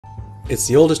It's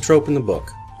the oldest trope in the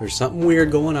book. There's something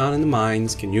weird going on in the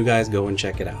mines. Can you guys go and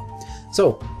check it out?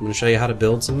 So, I'm going to show you how to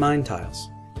build some mine tiles.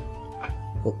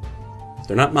 Well,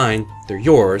 they're not mine, they're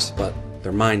yours, but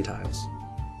they're mine tiles.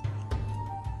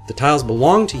 The tiles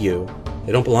belong to you,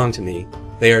 they don't belong to me,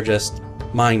 they are just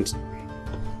mine.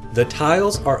 The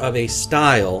tiles are of a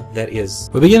style that is...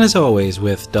 We begin as always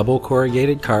with double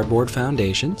corrugated cardboard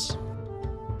foundations.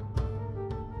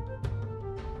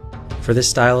 For this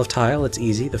style of tile, it's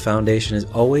easy. The foundation is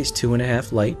always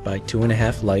 2.5 light by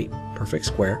 2.5 light, perfect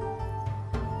square.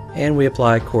 And we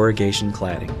apply corrugation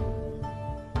cladding.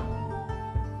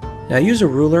 Now use a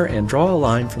ruler and draw a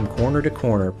line from corner to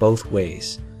corner both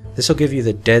ways. This will give you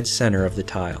the dead center of the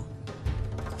tile.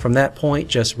 From that point,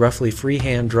 just roughly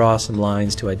freehand draw some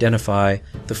lines to identify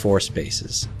the 4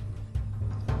 spaces.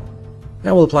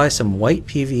 Now we'll apply some white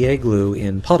PVA glue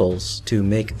in puddles to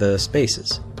make the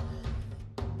spaces.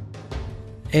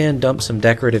 And dump some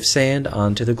decorative sand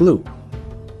onto the glue.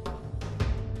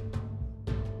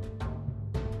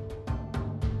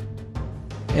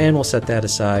 And we'll set that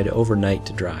aside overnight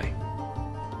to dry.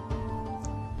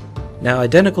 Now,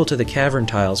 identical to the cavern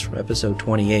tiles from episode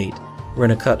 28, we're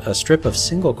going to cut a strip of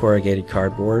single corrugated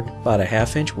cardboard about a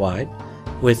 1/2 inch wide,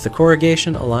 with the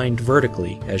corrugation aligned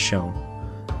vertically as shown.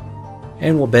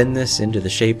 And we'll bend this into the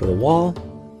shape of the wall,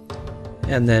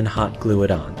 and then hot glue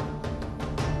it on.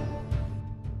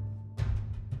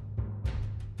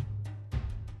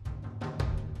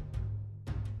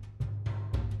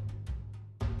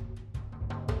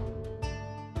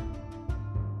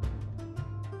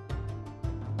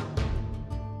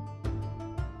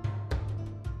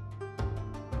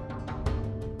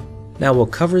 Now we'll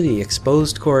cover the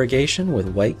exposed corrugation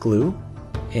with white glue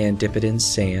and dip it in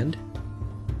sand.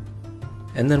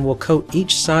 And then we'll coat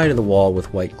each side of the wall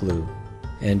with white glue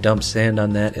and dump sand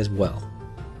on that as well.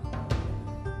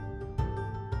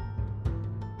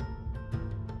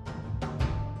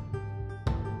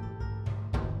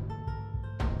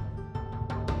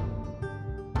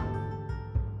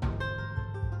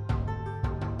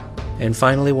 And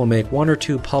finally we'll make 1 or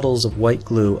 2 puddles of white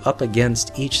glue up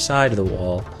against each side of the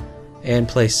wall and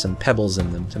place some pebbles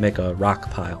in them to make a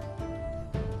rock pile.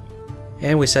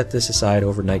 And we set this aside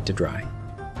overnight to dry.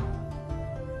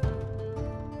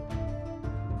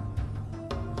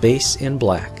 Base in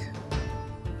black.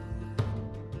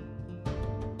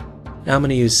 Now I'm going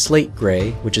to use slate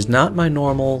gray, which is not my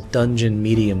normal dungeon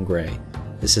medium gray.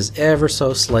 This is ever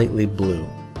so slightly blue.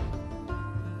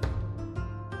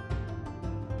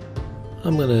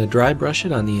 I'm going to dry brush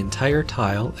it on the entire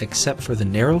tile except for the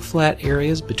narrow flat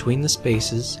areas between the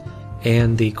spaces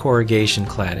and the corrugation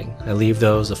cladding. I leave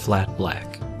those a flat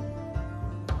black.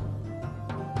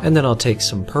 And then I'll take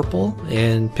some purple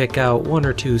and pick out 1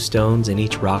 or 2 stones in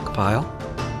each rock pile.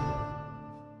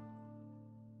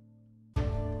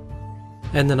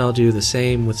 And then I'll do the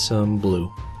same with some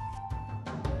blue.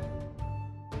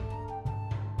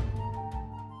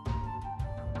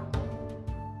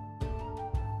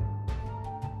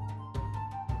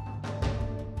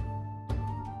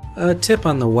 A tip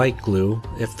on the white glue: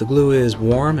 if the glue is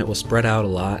warm it will spread out a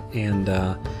lot and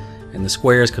the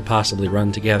squares could possibly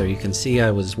run together. You can see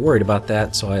I was worried about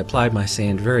that, so I applied my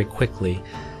sand very quickly.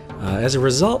 As a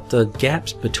result, the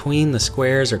gaps between the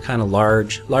squares are kind of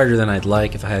larger than I'd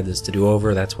like. If I had this to do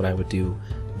over, that's what I would do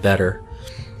better.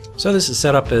 So this is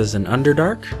set up as an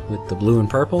underdark with the blue and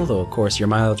purple, though of course your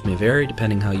mileage may vary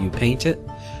depending how you paint it.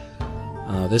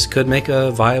 This could make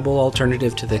a viable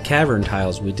alternative to the cavern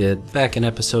tiles we did back in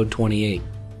episode 28.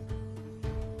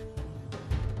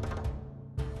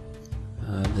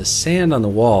 The sand on the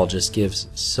wall just gives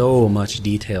so much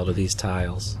detail to these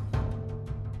tiles.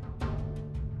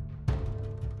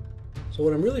 So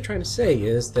what I'm really trying to say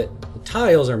is that the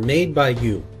tiles are made by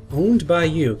you, owned by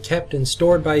you, kept and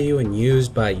stored by you, and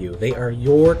used by you. They are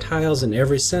your tiles in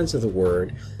every sense of the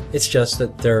word. It's just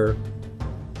that they're...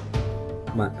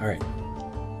 Alright.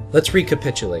 Let's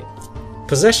recapitulate.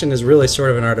 Possession is really sort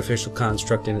of an artificial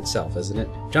construct in itself, isn't it?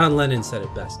 John Lennon said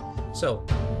it best. So,